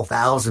a couple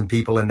thousand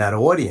people in that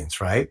audience,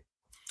 right?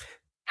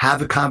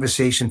 Have a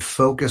conversation.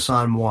 Focus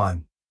on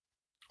one.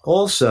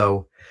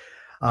 Also,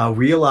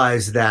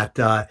 realize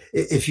that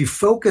if you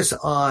focus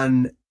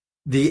on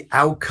the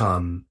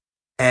outcome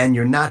and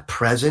you're not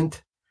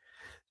present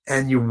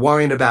and you're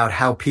worrying about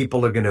how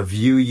people are going to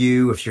view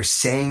you, if you're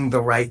saying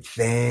the right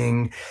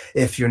thing,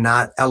 if you're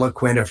not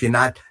eloquent, or if you're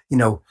not,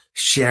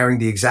 sharing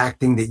the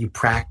exact thing that you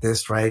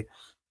practiced, right?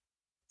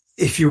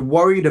 If you're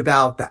worried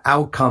about the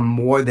outcome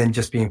more than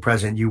just being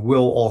present, you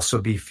will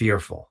also be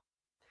fearful.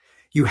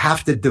 You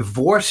have to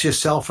divorce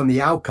yourself from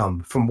the outcome,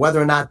 from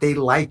whether or not they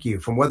like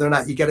you, from whether or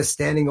not you get a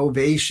standing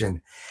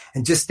ovation,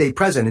 and just stay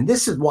present. And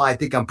this is why I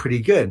think I'm pretty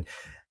good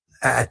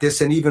at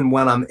this. And even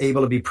when I'm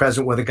able to be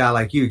present with a guy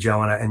like you,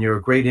 Joe, and you're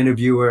a great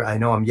interviewer. I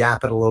know I'm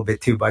yapping a little bit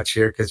too much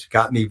here because you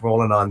got me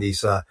rolling on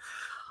these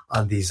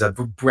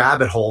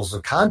rabbit holes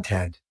of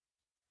content.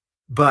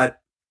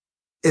 But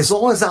as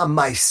long as I'm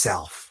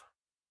myself,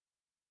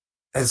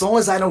 as long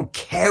as I don't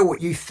care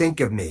what you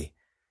think of me,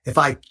 if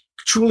I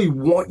truly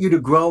want you to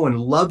grow and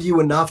love you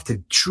enough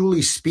to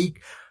truly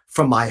speak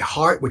from my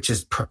heart, which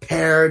is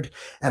prepared,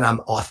 and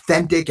I'm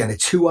authentic and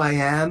it's who I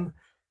am,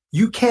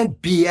 you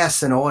can't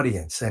BS an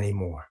audience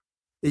anymore.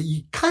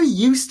 You kind of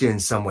used to in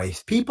some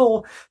ways.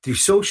 People through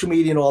social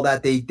media and all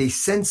that, they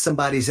sense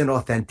somebody's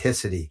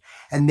inauthenticity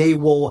and they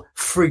will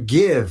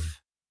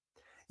forgive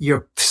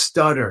your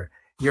stutter,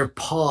 your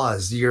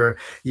pause, your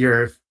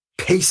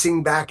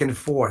pacing back and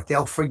forth.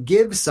 They'll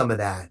forgive some of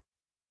that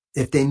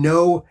if they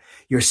know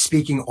you're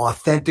speaking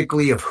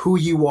authentically of who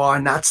you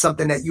are, not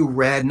something that you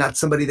read, not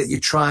somebody that you're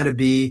trying to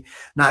be,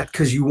 not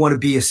because you want to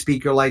be a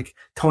speaker like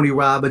Tony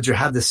Robbins or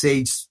have the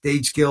stage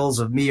skills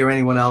of me or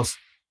anyone else.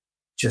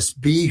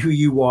 Just be who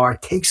you are,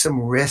 take some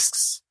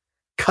risks,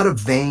 cut a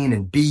vein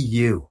and be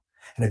you.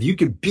 And if you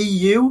can be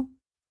you,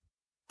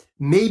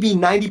 maybe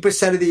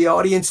 90% of the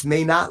audience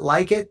may not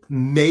like it,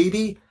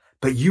 maybe,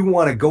 but you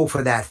want to go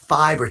for that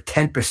 5 or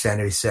 10%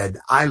 who said,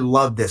 I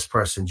love this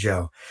person,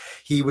 Joe.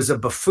 He was a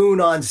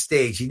buffoon on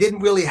stage. He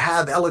didn't really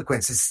have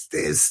eloquence.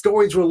 His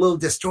stories were a little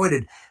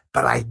disjointed,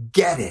 but I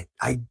get it.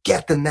 I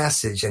get the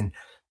message. And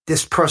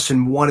this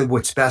person wanted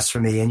what's best for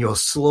me. And you'll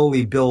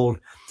slowly build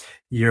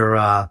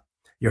your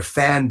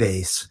fan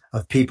base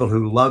of people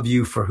who love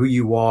you for who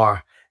you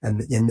are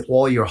and in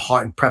all your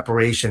heart and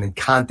preparation and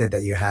content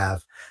that you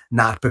have,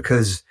 not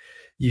because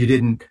you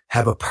didn't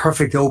have a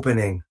perfect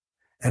opening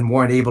and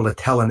weren't able to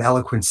tell an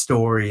eloquent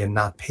story and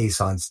not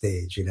pace on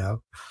stage, you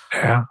know?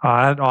 Yeah,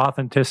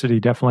 authenticity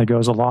definitely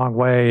goes a long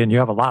way, and you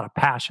have a lot of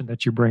passion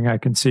that you bring. I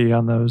can see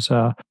on those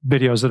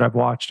videos that I've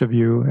watched of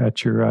you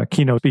at your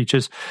keynote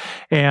speeches.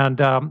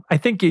 And I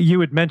think you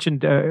had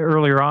mentioned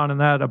earlier on in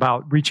that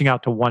about reaching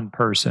out to one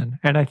person.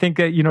 And I think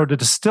that, to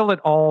distill it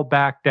all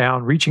back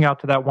down, reaching out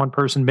to that one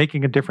person,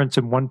 making a difference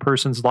in one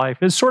person's life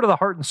is sort of the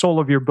heart and soul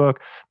of your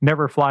book,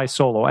 Never Fly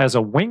Solo. As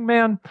a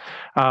wingman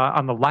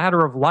on the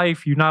ladder of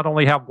life, you not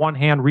only have one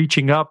hand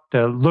reaching up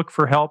to look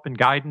for help and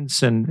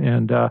guidance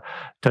and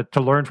to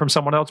learn from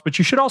someone else, but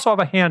you should also have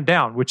a hand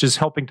down, which is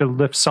helping to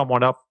lift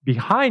someone up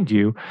behind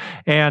you.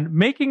 And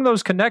making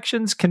those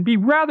connections can be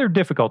rather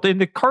difficult. In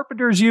the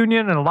Carpenters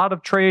Union and a lot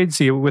of trades,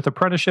 with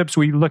apprenticeships,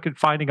 we look at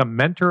finding a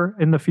mentor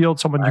in the field,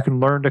 someone you can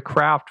learn to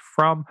craft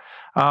from.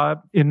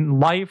 In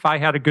life, I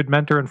had a good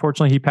mentor.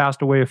 Unfortunately, he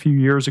passed away a few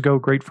years ago,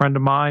 great friend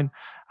of mine,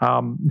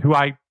 who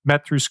I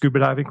met through scuba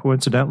diving,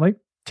 coincidentally,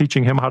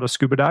 teaching him how to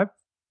scuba dive.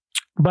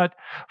 But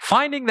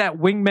finding that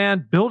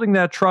wingman, building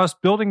that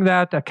trust, building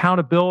that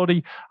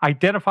accountability,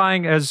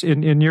 identifying, as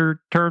in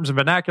your terms of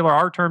vernacular,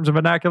 our terms of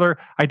vernacular,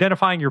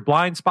 identifying your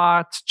blind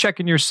spots,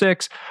 checking your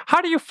six. How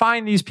do you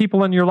find these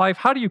people in your life?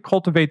 How do you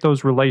cultivate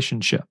those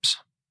relationships?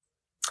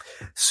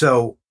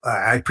 So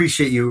I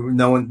appreciate you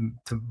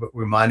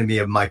reminding me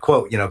of my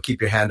quote,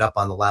 keep your hand up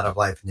on the ladder of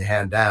life and your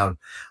hand down.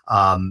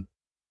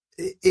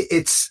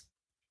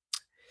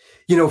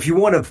 If you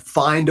want to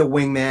find a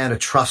wingman, a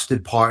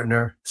trusted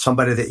partner,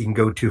 somebody that you can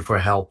go to for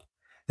help,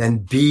 then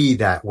be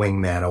that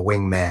wingman, a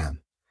wingman.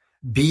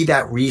 Be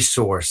that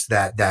resource,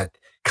 that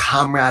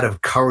comrade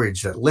of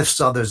courage that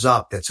lifts others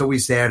up, that's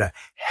always there to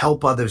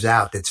help others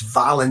out, that's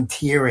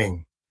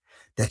volunteering,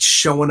 that's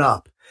showing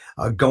up,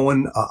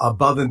 going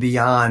above and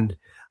beyond,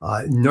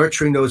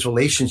 nurturing those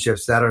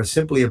relationships that are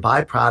simply a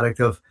byproduct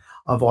of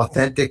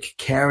authentic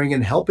caring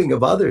and helping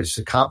of others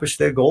accomplish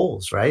their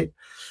goals, right?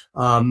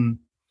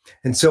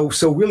 And so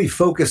really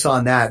focus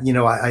on that.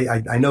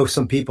 I know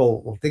some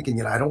people are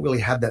thinking, I don't really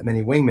have that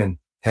many wingmen.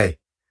 Hey,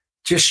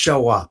 just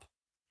show up.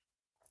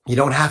 You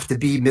don't have to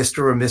be Mr.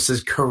 or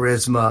Mrs.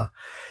 Charisma.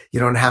 You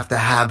don't have to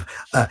have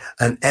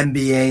an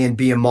MBA and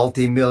be a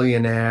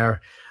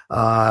multimillionaire,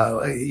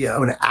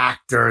 an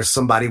actor,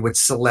 somebody with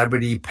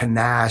celebrity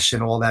panache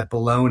and all that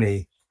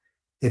baloney.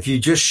 If you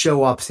just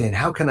show up saying,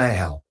 how can I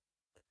help?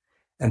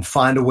 And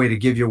find a way to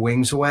give your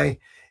wings away,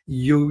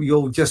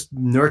 you'll just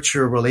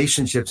nurture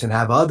relationships and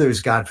have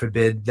others, God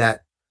forbid,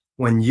 that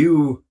when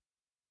you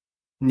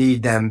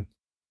need them,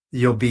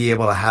 you'll be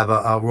able to have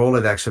a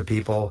Rolodex of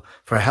people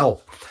for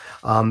help.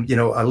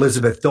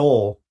 Elizabeth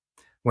Dole,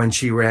 when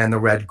she ran the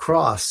Red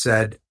Cross,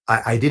 said,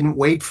 I didn't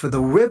wait for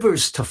the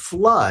rivers to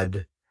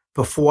flood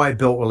before I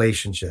built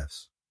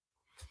relationships.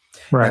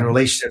 Right. And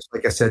relationships,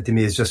 like I said, to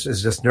me is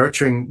just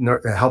nurturing,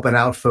 helping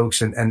out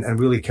folks and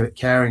really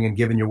caring and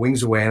giving your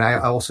wings away. And I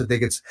also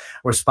think it's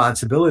a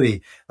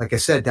responsibility, like I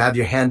said, to have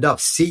your hand up,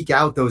 seek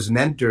out those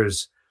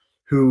mentors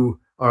who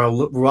are a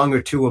rung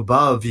or two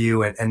above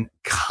you and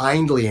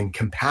kindly and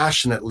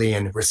compassionately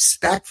and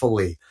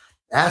respectfully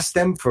ask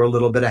them for a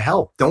little bit of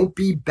help. Don't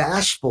be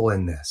bashful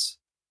in this.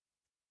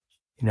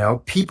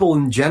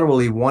 People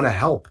generally want to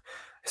help,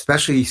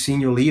 especially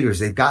senior leaders.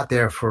 They got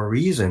there for a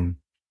reason.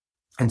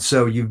 And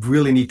so you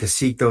really need to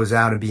seek those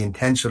out and be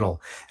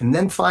intentional and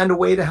then find a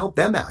way to help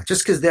them out.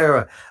 Just because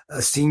they're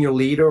a senior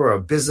leader or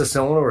a business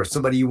owner or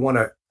somebody you want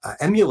to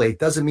emulate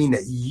doesn't mean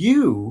that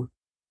you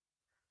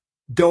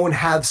don't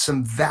have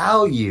some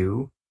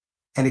value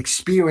and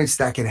experience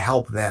that can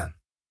help them.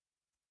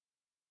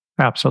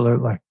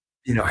 Absolutely.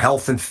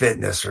 Health and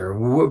fitness or,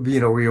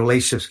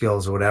 relationship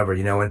skills or whatever,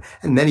 and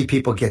many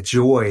people get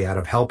joy out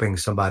of helping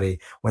somebody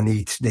when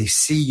they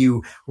see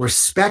you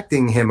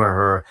respecting him or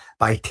her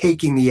by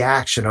taking the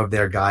action of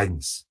their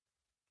guidance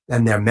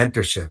and their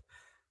mentorship.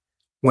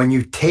 when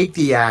you take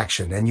the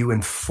action and you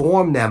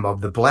inform them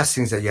of the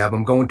blessings that you have.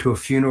 I'm going to a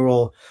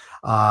funeral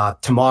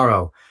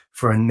tomorrow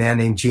for a man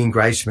named Gene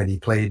Greisman. He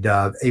played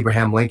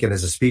Abraham Lincoln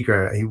as a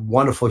speaker, a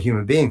wonderful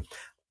human being.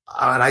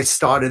 And I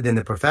started in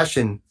the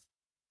profession.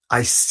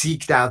 I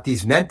seeked out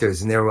these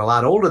mentors, and they were a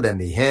lot older than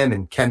me, him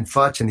and Ken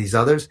Futch and these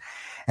others.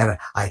 And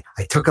I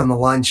took them to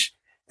lunch,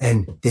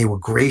 and they were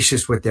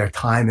gracious with their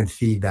time and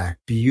feedback.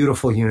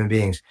 Beautiful human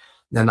beings.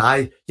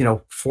 And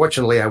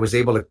fortunately, I was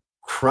able to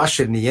crush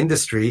it in the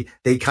industry.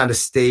 They kind of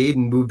stayed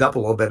and moved up a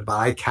little bit, but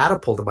I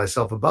catapulted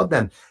myself above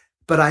them.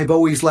 But I've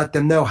always let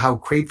them know how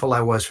grateful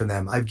I was for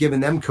them. I've given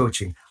them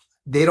coaching.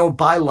 They don't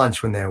buy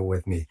lunch when they're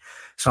with me.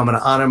 So I'm going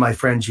to honor my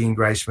friend Gene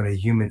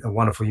Greisman, a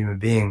wonderful human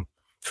being,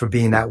 for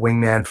being that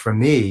wingman for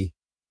me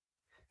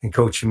and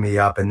coaching me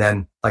up. And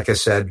then, like I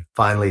said,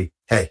 finally,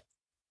 hey,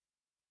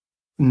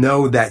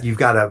 know that you've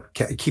got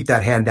to keep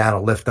that hand down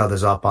and lift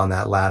others up on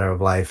that ladder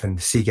of life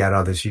and seek out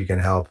others you can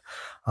help.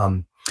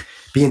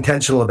 Be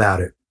intentional about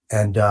it.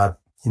 And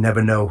you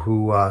never know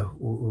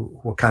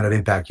what kind of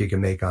impact you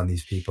can make on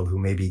these people who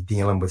may be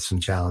dealing with some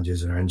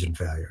challenges or engine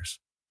failures.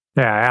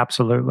 Yeah,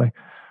 absolutely.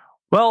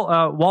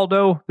 Well,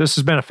 Waldo, this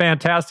has been a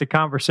fantastic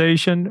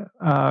conversation.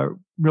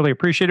 Really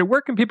appreciate it.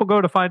 Where can people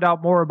go to find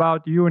out more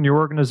about you and your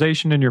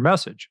organization and your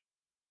message?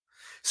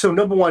 So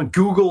number one,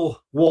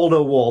 Google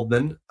Waldo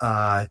Waldman.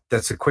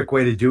 That's a quick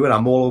way to do it.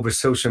 I'm all over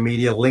social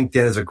media.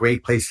 LinkedIn is a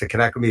great place to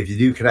connect with me. If you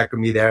do connect with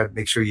me there,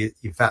 make sure you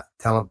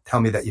tell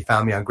me that you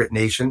found me on Grit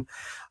Nation.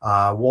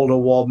 Waldo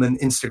Waldman,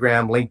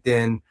 Instagram,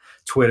 LinkedIn,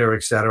 Twitter,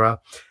 etc.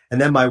 And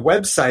then my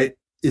website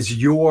is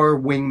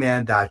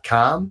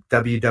yourwingman.com,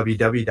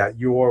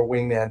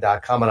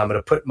 www.yourwingman.com. And I'm going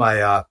to put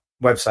my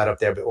website up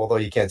there, but although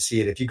you can't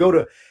see it, if you go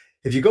to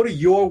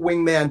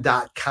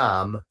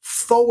yourwingman.com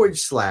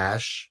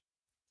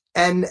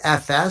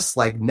 /NFS,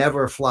 like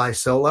Never Fly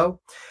Solo,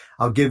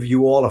 I'll give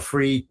you all a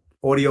free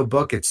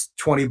audiobook. It's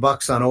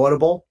 $20 on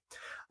Audible.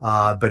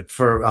 But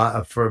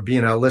for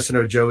being a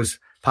listener of Joe's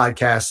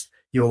podcast,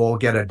 you'll all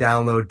get a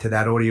download to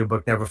that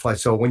audiobook, Never Fly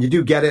Solo. When you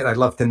do get it, I'd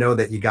love to know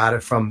that you got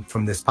it from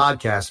this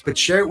podcast. But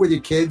share it with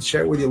your kids,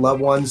 share it with your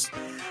loved ones.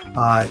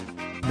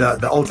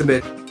 The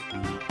ultimate,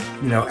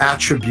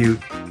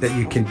 attribute that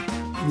you can,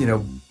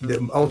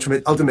 the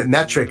ultimate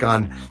metric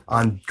on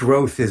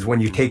growth is when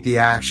you take the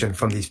action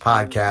from these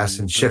podcasts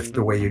and shift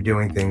the way you're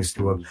doing things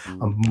to a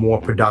more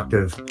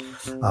productive,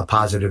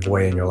 positive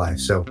way in your life.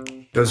 So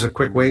those are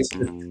quick ways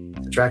to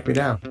track me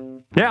down.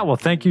 Yeah, well,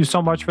 thank you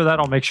so much for that.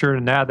 I'll make sure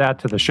to add that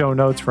to the show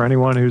notes for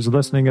anyone who's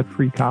listening. A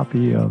free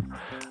copy of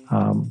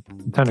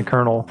Lieutenant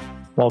Colonel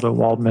Waldo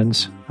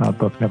Waldman's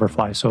book, Never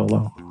Fly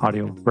Solo,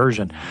 audio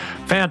version.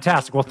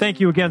 Fantastic. Well, thank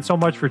you again so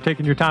much for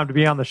taking your time to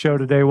be on the show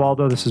today,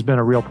 Waldo. This has been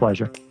a real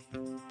pleasure.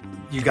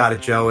 You got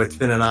it, Joe. It's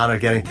been an honor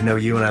getting to know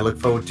you, and I look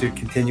forward to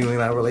continuing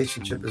that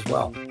relationship as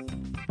well.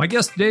 My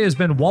guest today has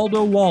been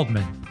Waldo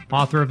Waldman,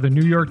 author of the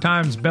New York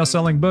Times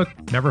bestselling book,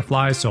 Never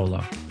Fly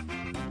Solo.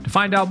 To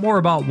find out more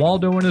about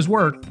Waldo and his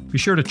work, be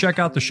sure to check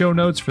out the show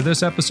notes for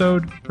this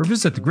episode or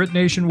visit the Grit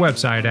Nation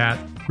website at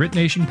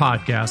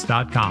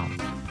gritnationpodcast.com.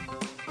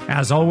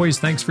 As always,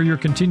 thanks for your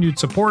continued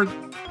support.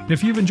 And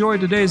if you've enjoyed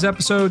today's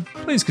episode,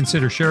 please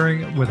consider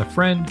sharing it with a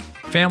friend,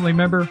 family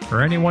member,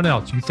 or anyone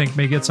else you think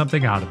may get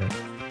something out of it.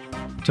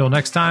 Until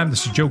next time,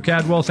 this is Joe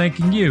Cadwell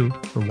thanking you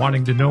for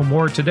wanting to know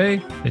more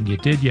today than you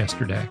did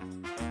yesterday.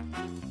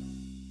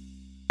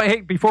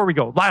 Hey, before we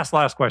go,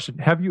 last question.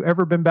 Have you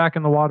ever been back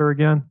in the water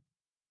again?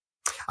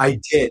 I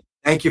did.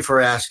 Thank you for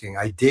asking.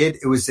 I did.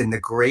 It was in the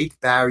Great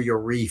Barrier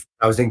Reef.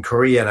 I was in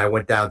Korea and I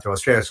went down to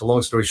Australia. So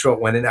long story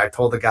short, went in. I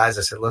told the guys,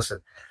 I said,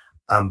 listen,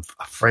 I'm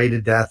afraid to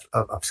death.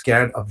 I'm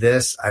scared of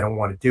this. I don't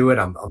want to do it.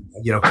 I'm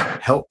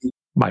help me.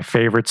 My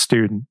favorite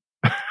student.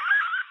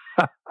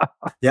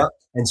 Yep.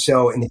 And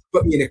they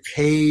put me in a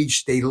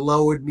cage. They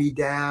lowered me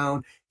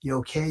down. You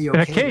okay? You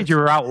okay? In a cage? You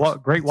were out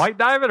what? Great white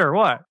diving or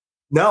what?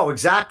 No,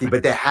 exactly.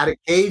 But they had a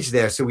cage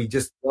there. So we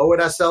just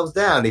lowered ourselves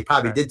down. They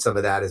probably did some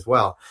of that as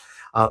well.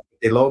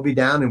 They lowered me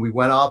down and we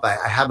went up.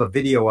 I have a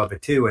video of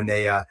it too. And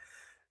they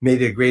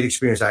made it a great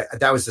experience.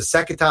 That was the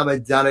second time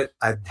I'd done it.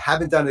 I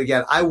haven't done it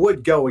again. I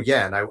would go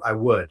again. I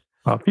would.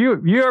 Well, if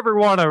you ever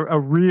want a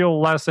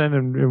real lesson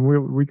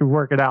and we can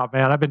work it out,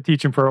 man. I've been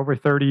teaching for over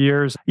 30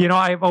 years.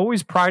 I've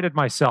always prided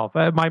myself.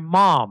 My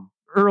mom,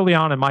 early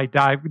on in my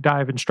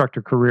dive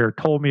instructor career,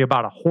 told me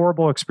about a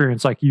horrible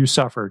experience like you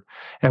suffered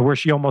and where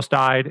she almost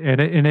died.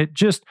 And it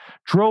just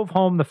drove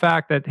home the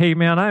fact that, hey,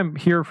 man, I'm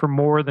here for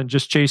more than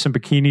just chasing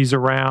bikinis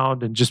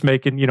around and just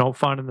making,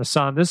 fun in the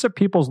sun. This is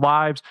people's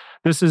lives.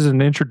 This is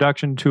an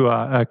introduction to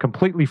a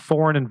completely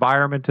foreign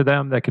environment to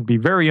them that can be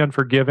very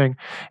unforgiving.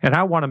 And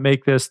I want to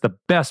make this the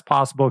best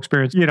possible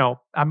experience.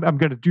 I'm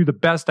going to do the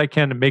best I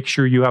can to make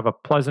sure you have a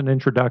pleasant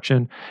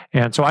introduction.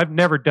 And so I've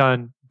never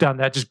done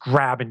that, just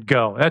grab and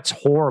go. That's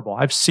horrible.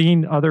 I've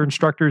seen other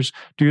instructors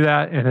do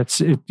that,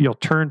 and you'll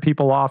turn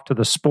people off to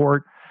the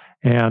sport.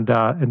 And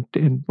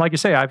like you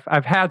say,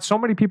 I've had so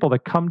many people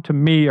that come to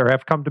me or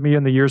have come to me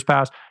in the years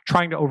past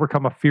trying to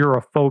overcome a fear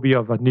or phobia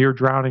of a near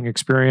drowning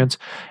experience.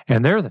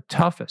 And they're the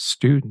toughest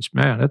students,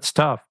 man. It's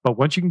tough. But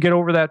once you can get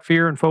over that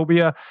fear and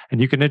phobia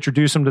and you can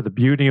introduce them to the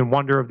beauty and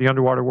wonder of the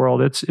underwater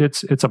world, it's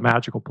a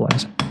magical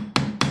place.